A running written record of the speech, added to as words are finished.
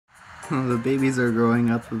Oh, the babies are growing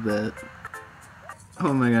up a bit.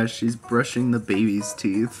 Oh my gosh, she's brushing the baby's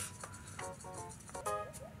teeth.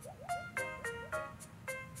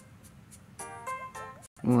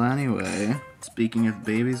 Well, anyway, speaking of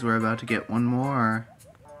babies, we're about to get one more.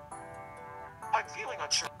 I'm feeling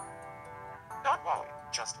unsure. Not Wally,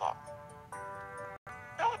 just Love.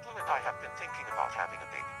 Bella Blue and I have been thinking about having a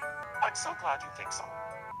baby. I'm so glad you think so.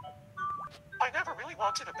 I never really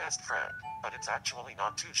wanted a best friend, but it's actually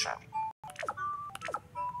not too shabby.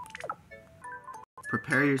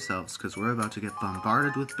 Prepare yourselves, because we're about to get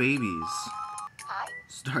bombarded with babies. Hi.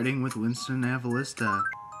 Starting with Winston and Evelista.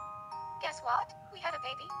 Guess what? We had a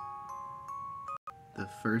baby. The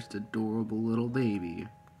first adorable little baby.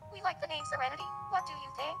 We like the name Serenity. What do you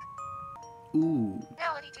think? Ooh.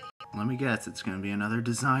 Melody, do you? Let me guess, it's gonna be another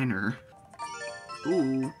designer.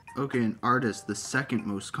 Ooh. Okay, an artist, the second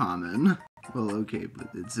most common. Well, okay, but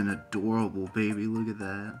it's an adorable baby. Look at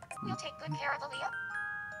that. You'll take good care of Aaliyah?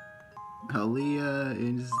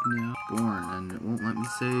 Aaliyah is now born, and it won't let me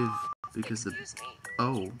save because Excuse me.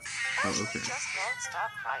 Oh, Ashley okay. just won't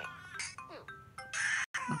stop crying.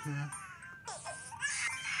 Ooh. Okay.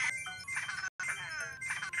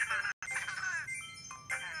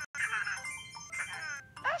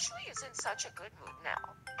 Ashley is in such a good mood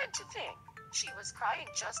now. And to think, she was crying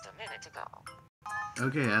just a minute ago.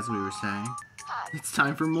 Okay, as we were saying, Hi. it's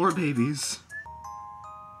time for more babies.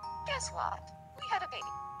 Guess what? We had a baby.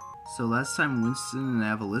 So last time Winston and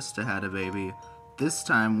Evelista had a baby. This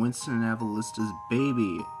time Winston and Evelista's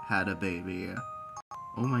baby had a baby.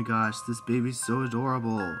 Oh my gosh, this baby's so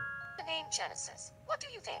adorable. The name Genesis. What do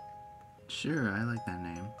you think? Sure, I like that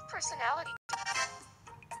name. Personality.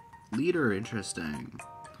 Leader, interesting.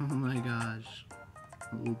 Oh my gosh.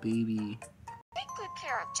 Little baby. Take good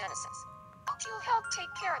care of Genesis. You'll help take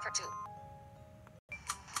care of her too.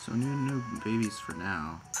 So no babies for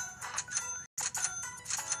now.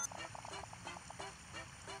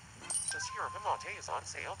 This yerba mate is on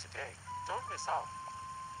sale today. Don't miss out.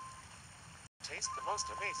 Taste the most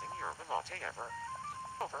amazing yerba mate ever.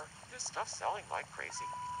 This stuff's selling like crazy.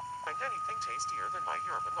 Find anything tastier than my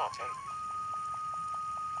yerba mate.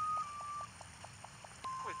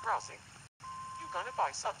 Quit browsing. You gonna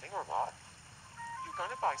buy something or what? You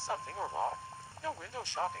gonna buy something or what? No window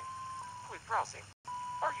shopping. Quit browsing.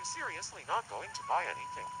 Are you seriously not going to buy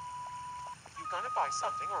anything? You gonna buy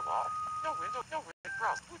something or what? No window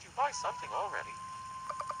browse. Would you buy something already?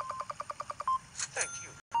 Thank you.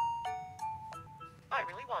 I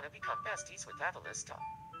really want to become besties with Evelista.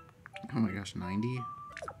 Oh my gosh, 90?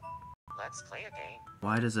 Let's play a game.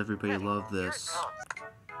 Why does everybody Ready? love Here it this?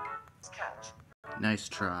 comes. Catch. Nice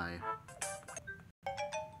try.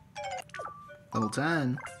 Level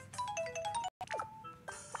 10.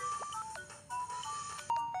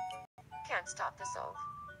 Can't stop the Sove.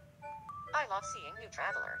 I love seeing new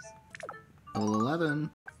travelers. Level 11.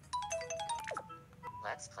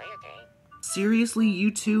 Let's play a game. Seriously,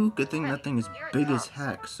 you two? Good thing that Ready? thing is Here it big as comes.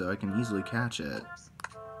 heck, so I can easily catch it. Oops.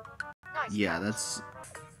 Nice Yeah, catch. that's...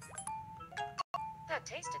 That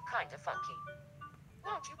tasted kinda funky.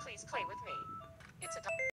 Won't you please play with me? It's a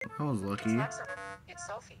dog. I was It's lucky. not Ser- It's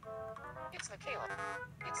Sophie. It's Michaela.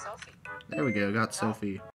 It's Sophie. There we go, got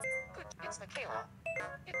Sophie. Good. It's Michaela.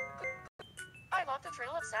 Good. I love the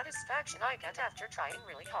thrill of satisfaction I get after trying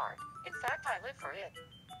really hard. In fact, I live for it.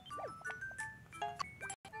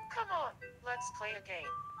 Come on, let's play a game.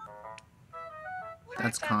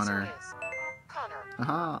 That's Which answer Connor. is Connor.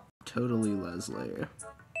 Haha, totally Leslie.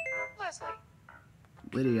 Leslie.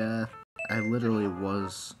 Lydia, I literally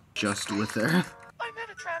was just with her. I met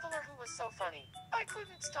a traveler who was so funny. I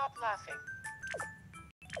couldn't stop laughing.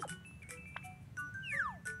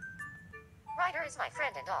 Ryder is my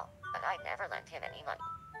friend and all, but I'd never lend him any money.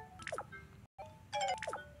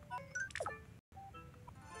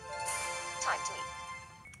 Time to eat.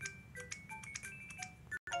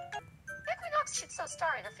 Equinox should so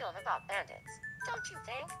star in a film about bandits, don't you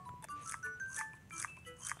think?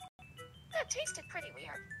 That tasted pretty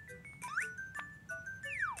weird.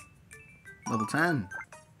 Level 10.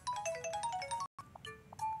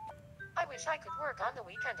 I wish I could work on the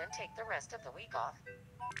weekend and take the rest of the week off.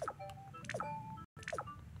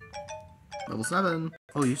 Level 7.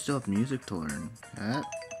 Oh, you still have music to learn. That.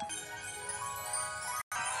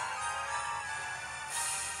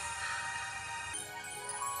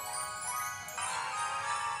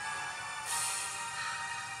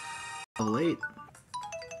 Level 8.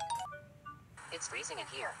 It's freezing in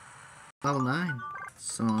here. Level 9.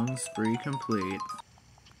 Song spree complete.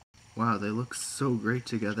 Wow, they look so great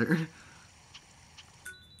together.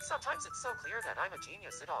 Sometimes it's so clear that I'm a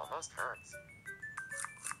genius it almost hurts.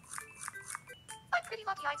 I pretty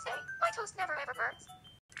lucky, I'd say. My toast never ever burns.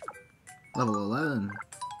 Level 11.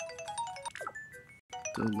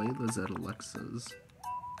 So Layla's at Alexa's.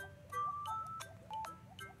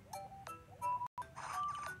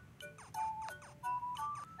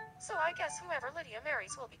 So I guess whoever Lydia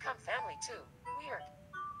marries will become family too. Weird.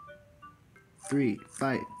 3,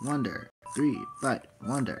 fight, wonder. 3, fight,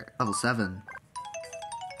 wonder. Level 7.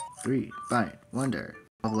 3, fight, wonder.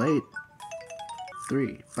 Level 8.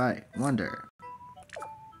 3, fight, wonder.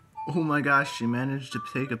 Oh my gosh, she managed to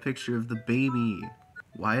take a picture of the baby.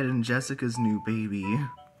 Wyatt and Jessica's new baby.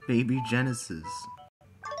 Baby Genesis.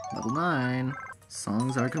 Level 9.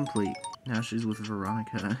 Songs are complete. Now she's with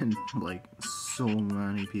Veronica and, like, so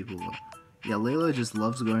many people. Yeah, Layla just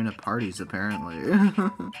loves going to parties, apparently.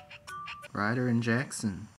 Ryder and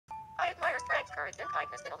Jackson. I admire strength, courage, and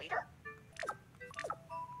kindness in a leader.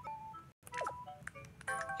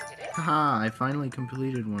 You did it? Haha, I finally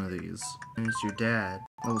completed one of these. And it's your dad.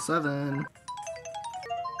 Level 7.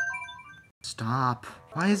 Stop.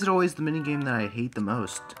 Why is it always the minigame that I hate the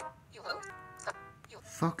most? You lose. So, you.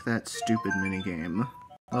 Fuck that stupid minigame.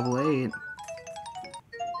 Level 8.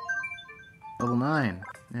 Level 9.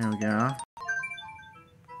 There we go.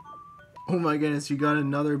 Oh my goodness, you got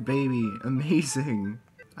another baby. Amazing.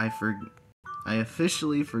 I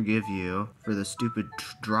officially forgive you for the stupid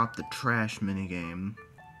drop the trash minigame.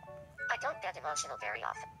 I don't get emotional very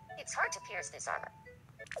often. It's hard to pierce this armor.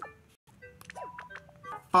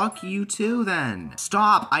 Fuck you too, then.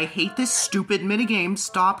 Stop! I hate this stupid minigame.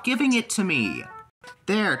 Stop giving it to me.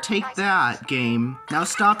 There, take that, game. Now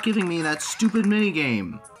stop giving me that stupid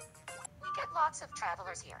minigame. We get lots of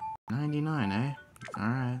travelers here. 99, eh?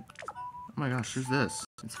 Alright. Oh my gosh, who's this?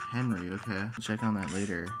 It's Henry, okay. I'll check on that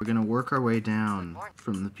later. We're gonna work our way down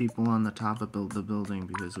from the people on the top of the building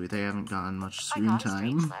because they haven't gotten much screen I got a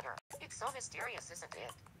strange time. letter. It's so mysterious, isn't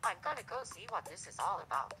it? I'm gonna go see what this is all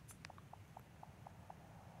about.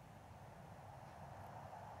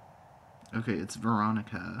 Okay, it's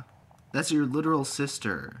Veronica. That's your literal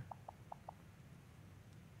sister.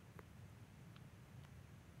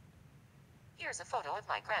 Here's a photo of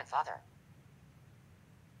my grandfather.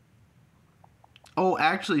 Oh,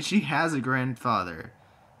 actually, she has a grandfather.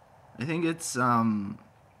 I think it's,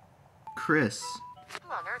 Chris.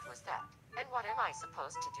 Who on earth was that? And what am I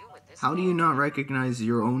supposed to do with this? How do you not recognize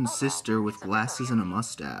your own Oh, sister with it's a glasses and a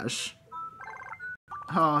mustache?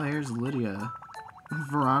 Oh, here's Lydia.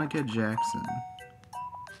 Veronica Jackson.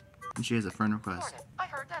 And she has a friend request. Morning. I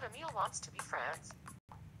heard that Emil wants to be friends.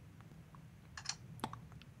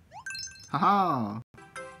 Haha!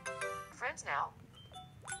 Friends now.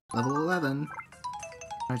 Level 11.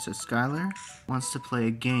 Alright, so Skylar wants to play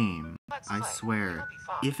a game. Let's I play. swear. It'll be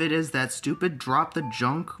fun. If it is that stupid drop the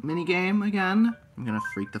junk minigame again, I'm gonna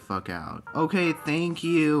freak the fuck out. Okay, thank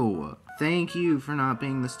you. Thank you for not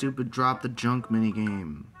being the stupid drop the junk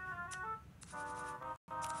minigame.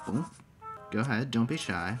 Oh, go ahead, don't be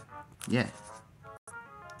shy. Yeah.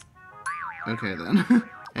 Okay then.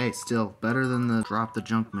 Hey, still, better than the drop the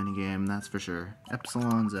junk minigame, that's for sure.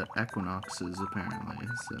 Epsilon's at Equinox's, apparently,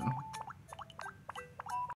 so...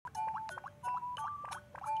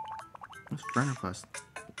 What's friend request?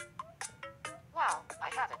 Wow, I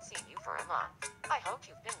haven't seen you for a month. I hope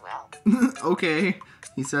you've been well. Okay.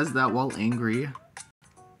 He says that while angry.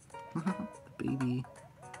 The baby.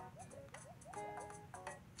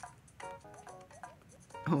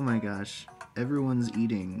 Oh my gosh. Everyone's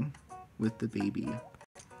eating with the baby.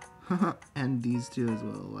 And these two as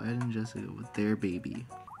well. Wyatt and Jessica with their baby.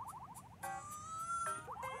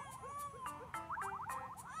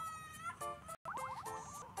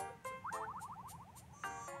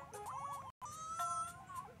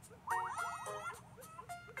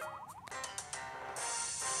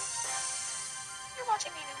 You're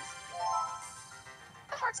watching me news.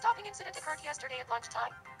 A heart-stopping incident occurred yesterday at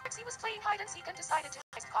lunchtime. He was playing hide and seek and decided to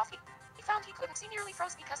iced coffee. He found he couldn't see, nearly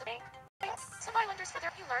froze because of ink. Some islanders for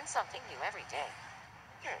their you learn something new every day.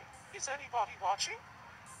 Yay. Is anybody watching?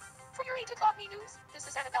 For your 8 o'clock me news, this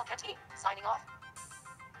is Annabelle Canty, signing off.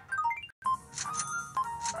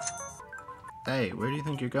 Hey, where do you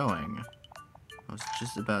think you're going? I was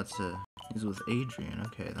just about to... He's with Adrian.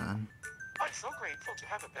 Okay, then. I'm so grateful to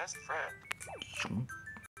have a best friend.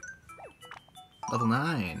 Level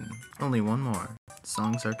 9. Only one more.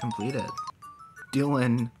 Songs are completed.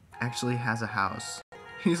 Dylan actually has a house.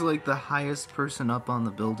 He's like the highest person up on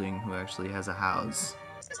the building who actually has a house.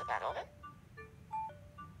 Is this a bad omen?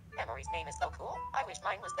 Emery's name is so cool. I wish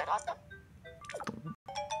mine was that awesome.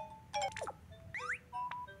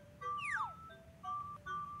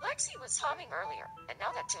 Lexi was humming earlier, and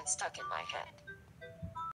now that tune's stuck in my head.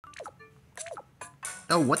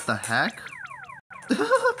 Oh, what the heck?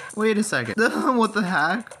 Wait a second. What the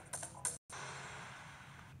heck?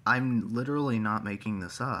 I'm literally not making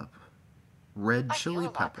this up. Red chili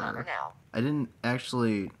pepper. I didn't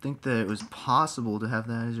actually think that it was possible to have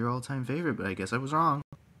that as your all-time favorite, but I guess I was wrong.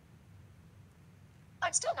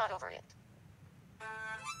 I'm still not over it.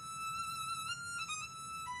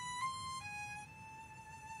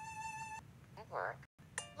 Work.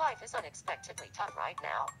 Life is unexpectedly tough right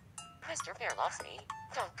now. Mr. Bear loves me.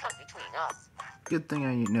 Don't come between us. Good thing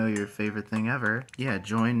I know your favorite thing ever. Yeah,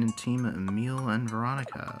 join in Team Emil and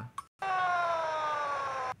Veronica.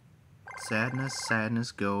 Sadness,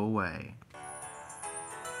 sadness, go away.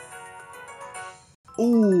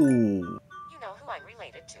 Ooh! You know who I'm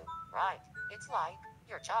related to, right? It's like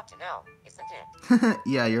your job to know, isn't it?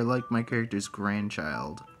 Yeah, you're like my character's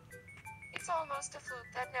grandchild. It's almost a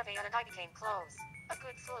fluke that Nevaeh and I became close. A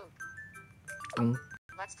good fluke. Don't.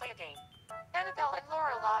 Let's play a game. Annabelle and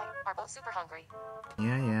Laurelai are both super hungry.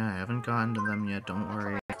 Yeah, I haven't gotten to them yet, don't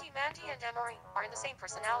worry. Mandy and Emery are in the same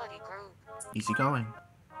personality group. Easy going.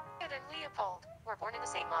 Ed and Leopold were born in the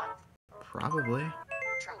same month. Probably.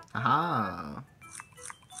 True. Aha!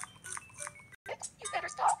 You better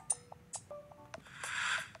stop.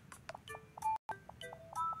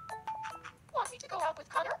 Want me to go out with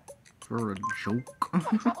Connor? For a joke. I'm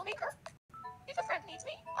a troublemaker. If a friend needs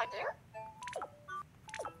me, I'm there.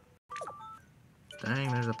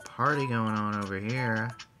 Dang, there's a party going on over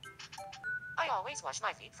here. I always wash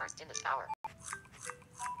my feet first in the shower.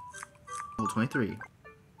 Level 23.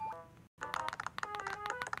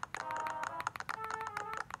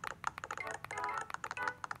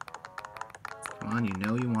 Come on, you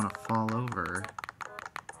know you want to fall over.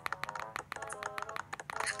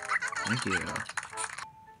 Thank you.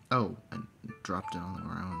 Oh, I dropped it on the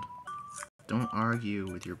ground. Don't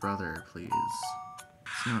argue with your brother, please.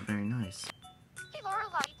 It's not very nice. Hey,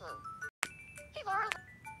 Laurelai Blue. Hey, Laurel.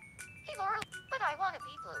 Hey, Laurel. But I want to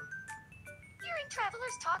be blue. Hearing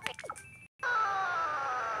travelers talk me.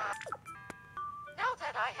 Now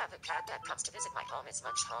that I have a cat that comes to visit my home, it's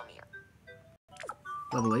much homier.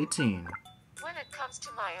 Level 18. When it comes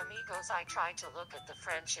to my amigos, I try to look at the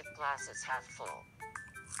friendship glasses half full.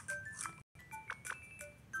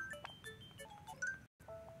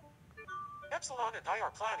 Epsilon and I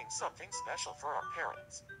are planning something special for our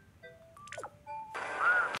parents.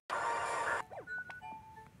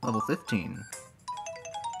 Level 15.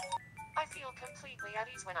 I feel completely at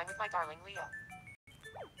ease when I'm with my darling Leah.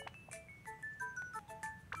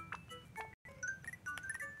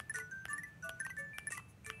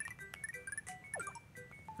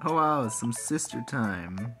 Oh wow, some sister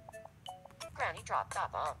time. Granny dropped a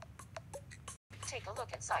bomb. Take a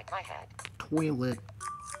look inside my head. Toilet.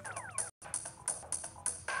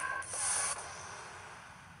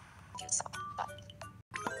 Do some, but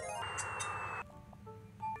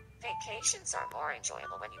vacations are more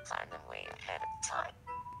enjoyable when you plan them way ahead of time.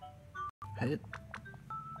 Hit.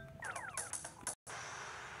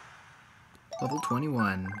 Level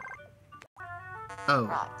 21. Oh,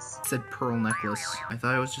 Rice. it said pearl necklace. I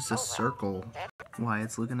thought it was just a circle. Why,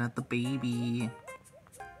 it's looking at the baby.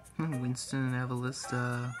 Winston and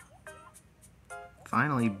Evelista.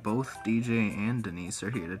 Finally, both DJ and Denise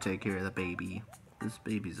are here to take care of the baby. This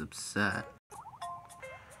baby's upset.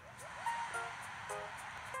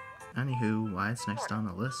 Anywho, why it's next on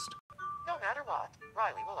the list? No matter what,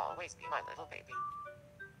 Riley will always be my little baby.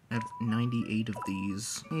 I have 98 of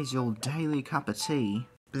these. Here's your daily cup of tea.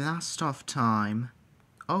 Blast off time.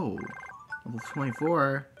 Oh, level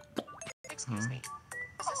 24. Excuse me.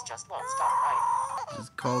 This just won't stop, right?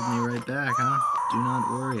 Just called me right back, huh? Do not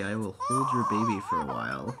worry, I will hold your baby for a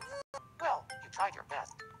while. Well, you tried your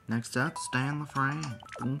best. Next up, Stan LaFrance.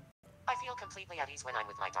 Boom. I feel completely at ease when I'm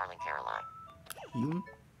with my darling Caroline. You.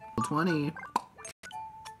 Level 20.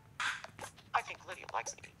 I think Lydia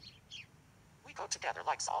likes me. We go together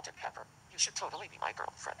like salt and pepper. You should totally be my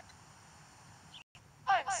girlfriend.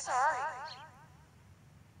 I'm sorry.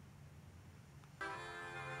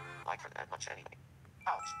 Like her that much anyway.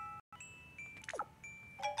 Ouch.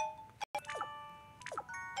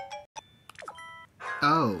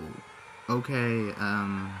 Oh. Okay,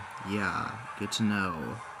 yeah. Good to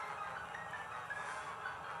know.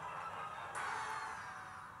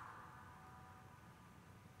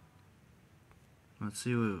 Let's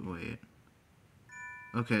see what, wait.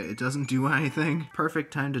 Okay, it doesn't do anything.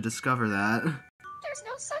 Perfect time to discover that. There's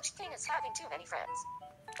no such thing as having too many friends.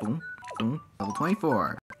 Boom, boom. Level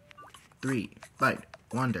 24. 3, fight,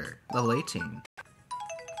 wonder. Level 18.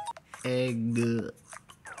 Egg.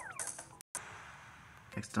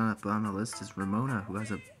 Next up on the list is Ramona, who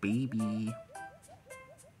has a baby.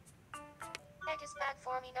 Egg is bad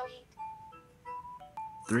for me, no eat.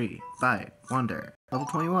 3, fight, wonder. Level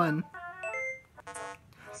 21.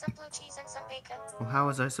 Some blue cheese and some bacon. Well, how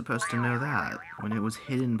was I supposed to know that when it was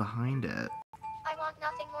hidden behind it? I want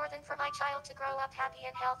nothing more than for my child to grow up happy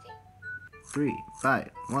and healthy. 3,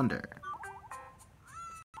 fight, wonder.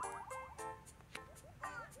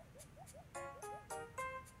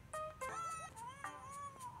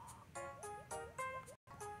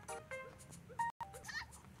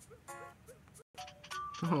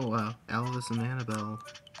 Oh wow, Elvis and Annabelle.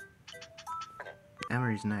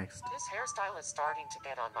 Emery's next. This hairstyle is starting to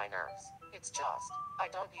get on my nerves. It's just, I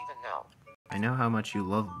don't even know. I know how much you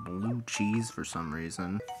love blue cheese for some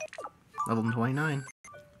reason. Level 29.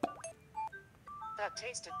 That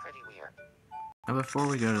tasted pretty weird. Now before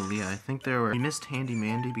we go to Leah, I think we missed Handy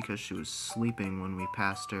Mandy because she was sleeping when we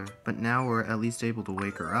passed her. But now we're at least able to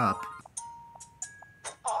wake her up.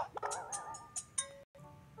 Oh.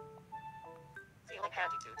 Feeling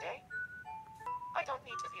handy today? I don't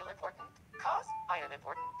need to feel important, cause I am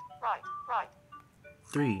important. Right.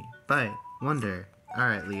 3, fight, wonder.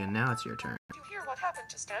 Alright Leah, now it's your turn. You hear what happened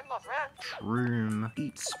to Stan Love Ran? Room,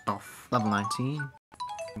 eat stuff. Level 19.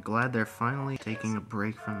 I'm glad they're finally taking a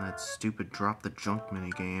break from that stupid drop the junk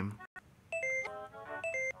minigame.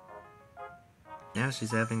 Now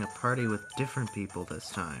she's having a party with different people this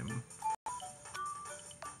time.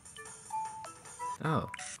 Oh,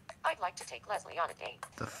 I'd like to take Leslie on a date.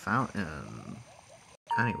 the fountain.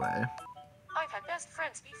 Anyway, I've had best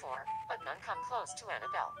friends before, but none come close to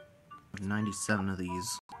Annabelle. 97 of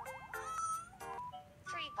these.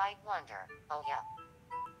 3 bite wonder. Oh yeah.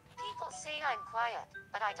 People say I'm quiet,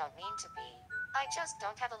 but I don't mean to be. I just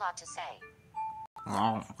don't have a lot to say.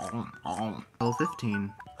 Level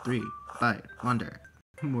 15. 3, fight, wonder.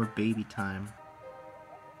 More baby time.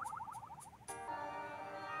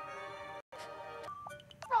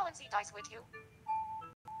 Roll and see dice with you.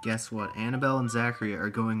 Guess what? Annabelle and Zachary are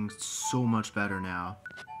going so much better now.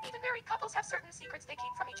 Even married couples have certain secrets they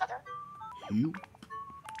keep from each other. You.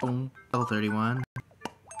 Boom. Level 31.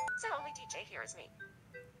 So only DJ here is me.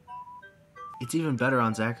 It's even better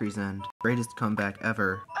on Zachary's end. Greatest comeback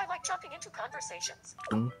ever. I like jumping into conversations.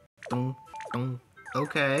 Dun, dun, dun.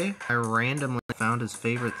 Okay. I randomly found his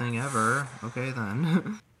favorite thing ever. Okay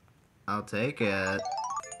then. I'll take it.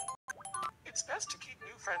 It's best to keep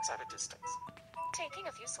new friends at a distance. Taking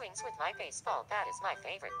a few swings with my baseball bat is my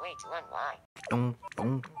favorite way to unwind. Dun,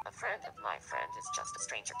 dun, A friend of my friend is just a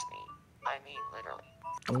stranger to me. I mean, literally.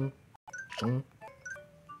 dun, dun.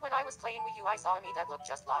 When I was playing with you, I saw me that looked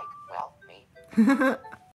just like, well, me.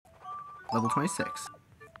 Level 26.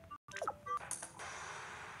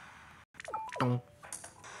 Dun.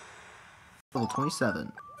 Level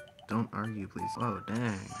 27. Don't argue, please. Oh,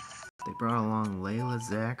 dang. They brought along Layla,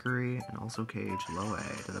 Zachary, and also Cage Loe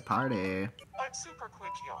to the party. I'm super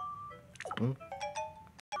quick, yo. Dun,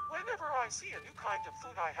 Whenever I see a new kind of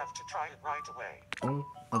food, I have to try it right away. dun.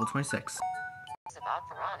 Level 26. It's about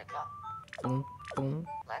Veronica. Dun, dun.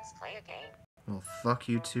 Let's play a game. Well, fuck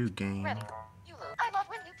you too, game. Ready? You lose. I love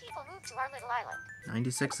when new people move to our little island.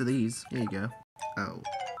 96 of these. Here you go. Oh.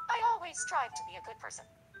 I always strive to be a good person.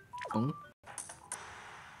 Dun.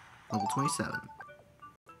 Level 27.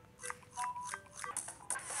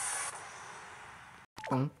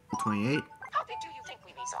 Dun. Level 28. How big do you think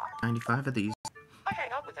we are? 95 of these. I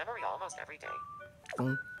hang out with Emery almost every day.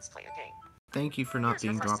 Dun. Let's play a game. Thank you for not Here's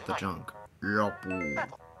your being first dropped the delight. junk. Yup.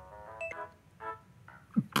 Apple.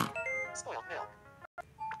 Spoiled milk.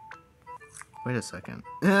 Wait a second.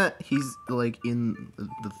 He's like in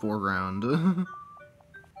the foreground.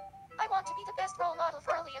 I want to be the best role model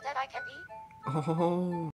for Aaliyah that I can be.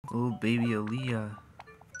 Oh, little baby Aaliyah.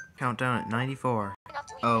 Countdown at 94. Enough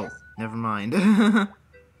to eat Oh, this. never mind.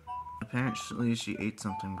 Apparently she ate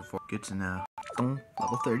something before. Good to know. Oh,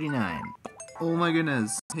 level 39. Oh my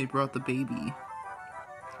goodness. They brought the baby.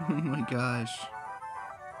 Oh my gosh.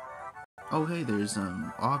 Oh hey, there's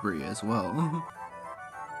Aubrey as well.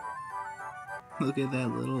 Look at that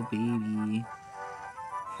little baby.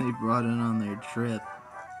 They brought it on their trip.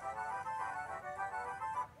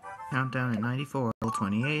 Countdown at 94. Level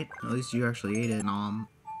 28. At least you actually ate it, Nom.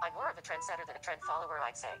 I'm more of a trendsetter than a trend follower,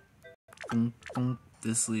 I'd say. Boom, boom.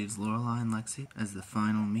 This leaves Laurelai and Lexi as the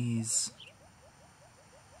final Mies.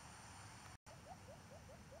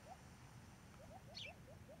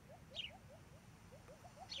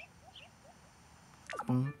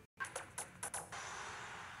 Boom.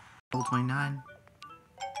 Level 29.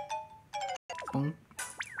 Boom.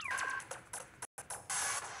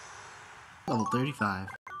 Level 35.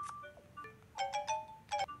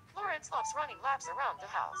 Lawrence loves running laps around the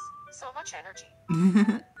house. So much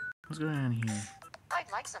energy. What's going on here? I'd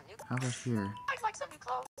like some new. How about here? I'd like some new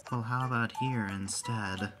clothes. Well, how about here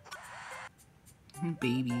instead?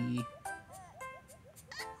 Baby.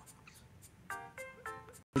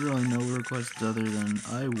 Literally no requests other than,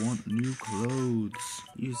 I want new clothes.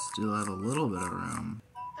 You still have a little bit of room.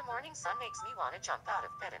 The morning sun makes me want to jump out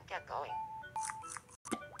of bed and get going.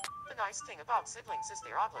 The nice thing about siblings is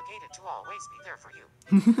they're obligated to always be there for you.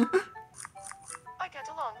 I get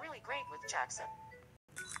along really great with Jackson.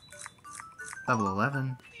 Level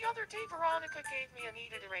 11. The other day, Veronica gave me a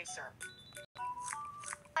kneaded eraser.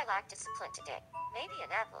 I lack discipline today. Maybe a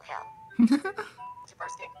nap will help. To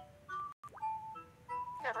bursting.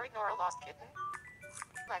 Never ignore a lost kitten.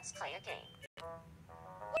 Let's play a game.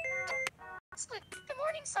 Split. The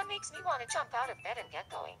morning sun makes me want to jump out of bed and get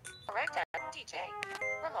going. Correct, DJ.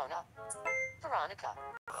 Ramona. Veronica.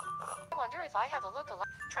 I wonder if I have a look-alike.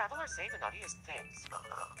 Travelers say the nuttiest things.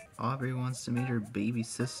 Aubrey wants to meet her baby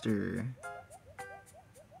sister.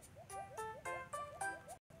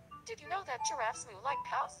 Did you know that giraffes moo like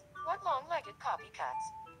cows? What long-legged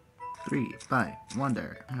copycats? 3 by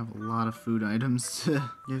Wonder. I have a lot of food items to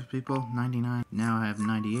give people. 99. Now I have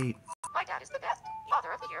 98. My dad is the best.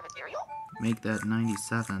 Father of the year material. Make that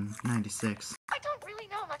 97. 96. I don't really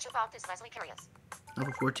know much about this, Leslie Curious.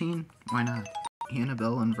 Level 14? Why not?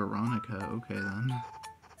 Annabelle and Veronica. Okay then.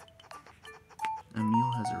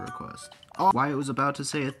 Emil has a request. Oh, Wyatt was about to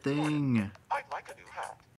say a thing. I'd like a new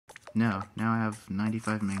hat. No, now I have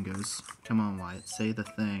 95 mangoes. Come on, Wyatt, say the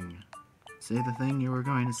thing. Say the thing you were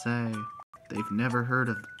going to say. They've never heard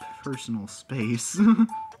of personal space.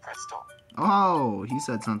 Presto. Oh, he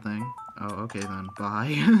said something. Oh, okay then.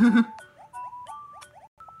 Bye.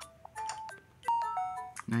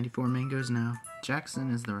 94 mangoes now. Jackson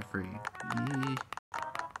is the referee. Yee.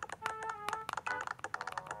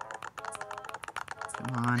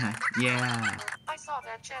 Come on. Yeah. I saw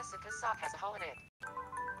that Jessica's sock has a hole in it.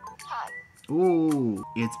 Hi. Ooh,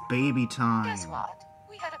 it's baby time. Guess what?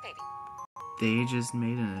 We had a baby. They just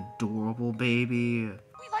made an adorable baby.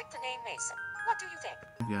 We like the name Mason. What do you think?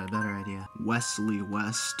 I've got a better idea. Wesley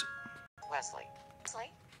West. Wesley.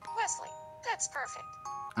 Wesley? Wesley. That's perfect.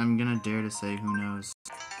 I'm gonna dare to say who knows.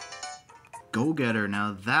 Go-getter,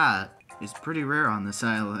 now that is pretty rare on this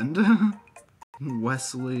island.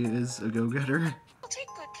 Wesley is a go-getter. We'll take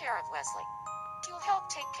good care of Wesley. You'll help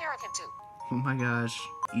take care of him too. Oh my gosh.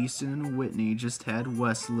 Easton and Whitney just had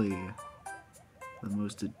Wesley. The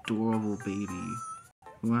most adorable baby.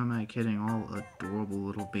 Who am I kidding? All adorable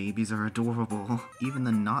little babies are adorable. Even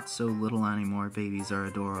the not so little anymore babies are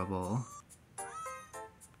adorable.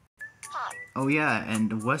 Hi. Oh yeah,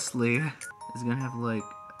 and Wesley is gonna have like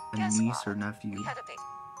a Guess niece what? or nephew. We had a baby.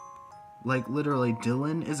 Like literally,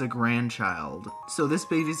 Dylan is a grandchild. So this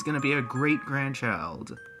baby's gonna be a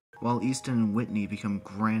great-grandchild. While Easton and Whitney become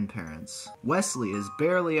grandparents. Wesley is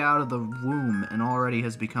barely out of the womb and already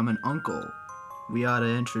has become an uncle. We ought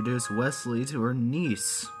to introduce Wesley to her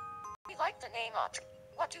niece. We like the name Audrey.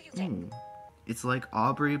 What do you think? Ooh. It's like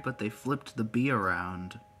Aubrey, but they flipped the B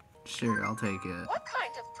around. Sure, I'll take it. What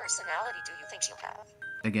kind of personality do you think she'll have?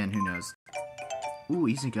 Again, who knows? Ooh,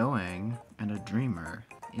 easygoing. And a dreamer.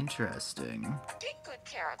 Interesting. Take good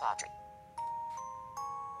care of Audrey.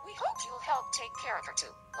 We hope you'll help take care of her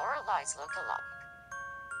too. Laurelai's look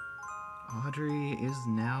alike. Audrey is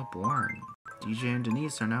now born. DJ and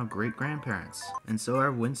Denise are now great-grandparents. And so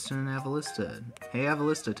are Winston and Evelista. Hey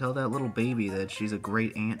Evelista, tell that little baby that she's a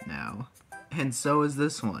great aunt now. And so is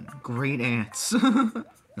this one. Great aunts. And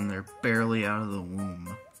they're barely out of the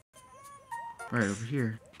womb. Right over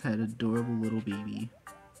here. That adorable little baby.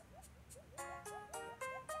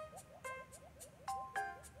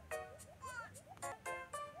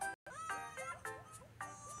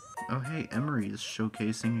 Oh hey, Emery is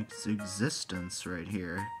showcasing its existence right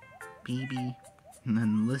here. Baby. And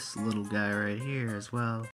then this little guy right here as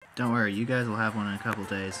well. Don't worry, you guys will have one in a couple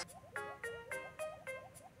days.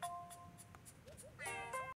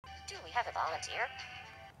 Do we have a volunteer?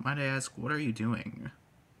 Might I ask, what are you doing?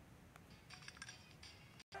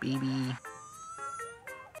 Baby.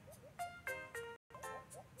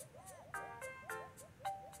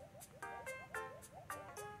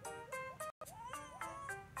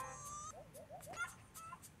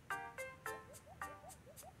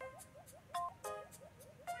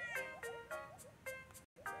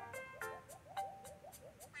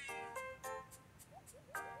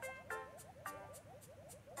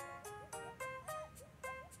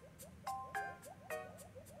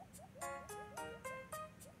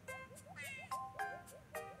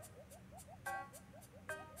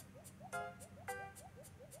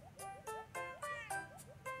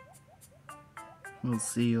 We'll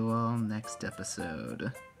see you all next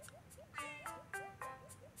episode.